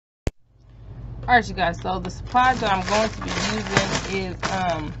Alright, you guys, so the supplies that I'm going to be using is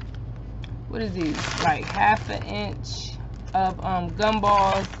what is these, like 1/2 inch of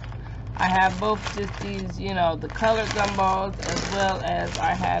gumballs. I have both just these, you know, the colored gumballs, as well as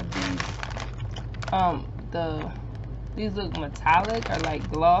I have these these look metallic or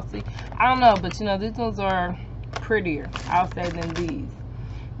like glossy, I don't know, but you know, these ones are prettier, I'll say, than these.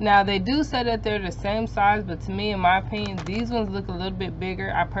 Now they do say that they're the same size, but to me, in my opinion, these ones look a little bit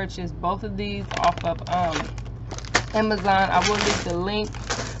bigger. I purchased both of these off of Amazon. I will leave the link.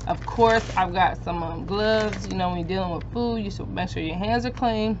 Of course, I've got some gloves. You know, when you're dealing with food, you should make sure your hands are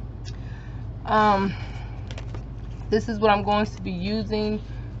clean. This is what I'm going to be using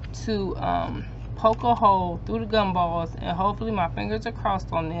to poke a hole through the gumballs, and hopefully my fingers are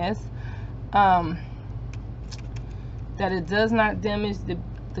crossed on this, that it does not damage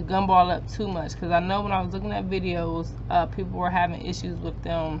the gumball up too much, because I know when I was looking at videos, people were having issues with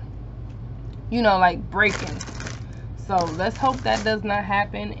them, you know, like breaking. So let's hope that does not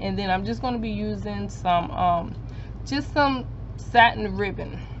happen. And then I'm just going to be using some just some satin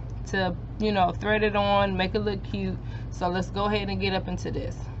ribbon to, you know, thread it on, make it look cute. So let's go ahead and get up into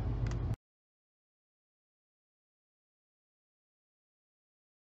this.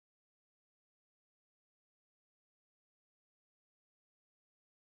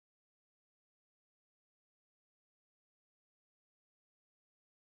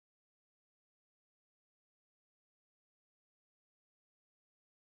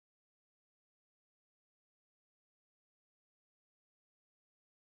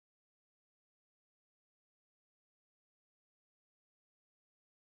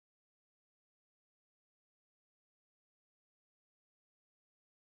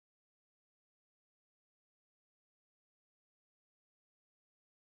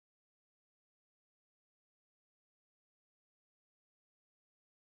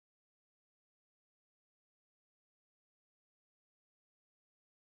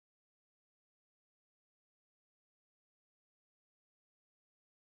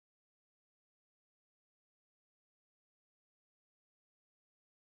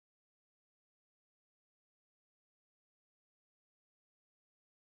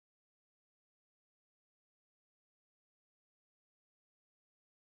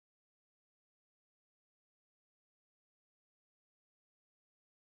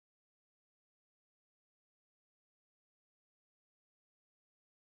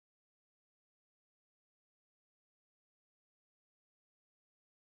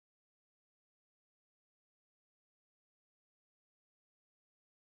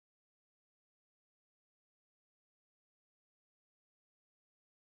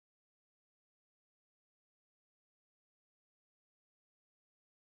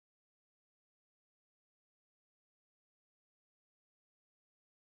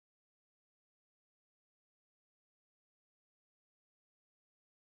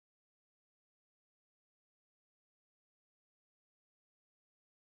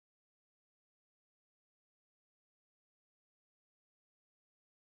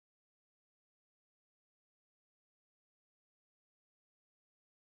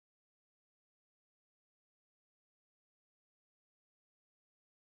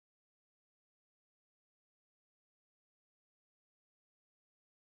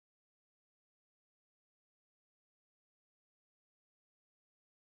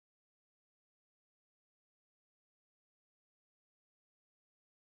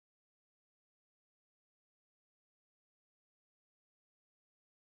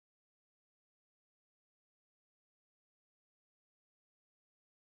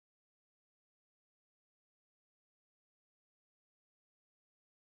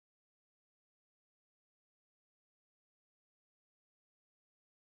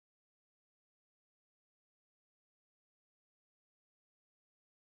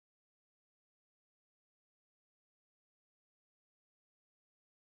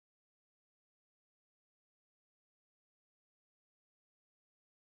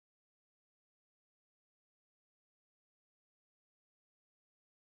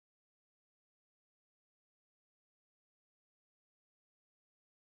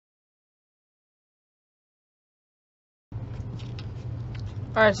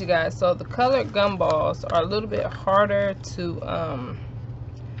 Alright, you guys, so the colored gumballs are a little bit harder to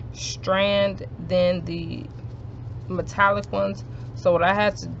strand than the metallic ones. So what I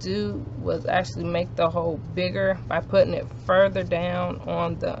had to do was actually make the hole bigger by putting it further down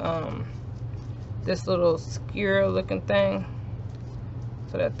on the this little skewer looking thing,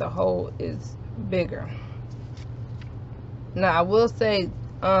 so that the hole is bigger. Now I will say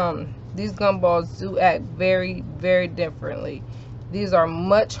these gumballs do act very, very differently. These are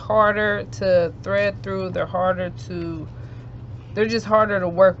much harder to thread through. They're just harder to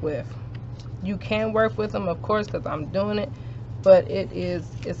work with. You can work with them, of course, because I'm doing it, but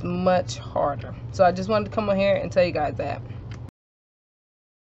it's much harder. So I just wanted to come on here and tell you guys that.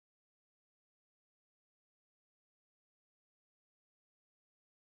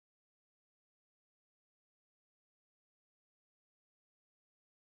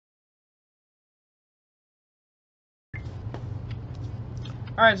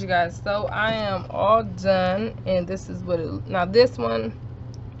 Alright, you guys, so I am all done, and this is what it, now this one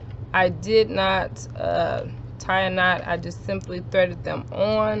I did not tie a knot. I just simply threaded them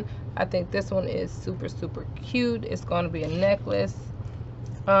on. I think this one is super cute. It's going to be a necklace.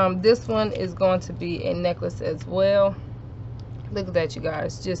 This one is going to be a necklace as well. Look at that, you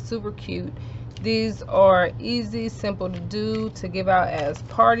guys, just super cute. These are easy, simple to do, to give out as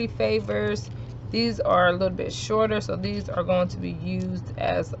party favors. These are a little bit shorter, so these are going to be used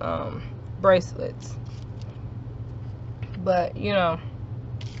as bracelets. But, you know,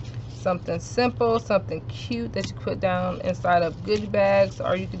 something simple, something cute that you put down inside of goodie bags,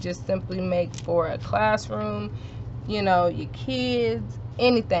 or you could just simply make for a classroom, you know, your kids,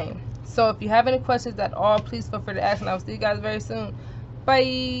 anything. So if you have any questions at all, please feel free to ask, and I'll see you guys very soon.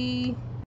 Bye.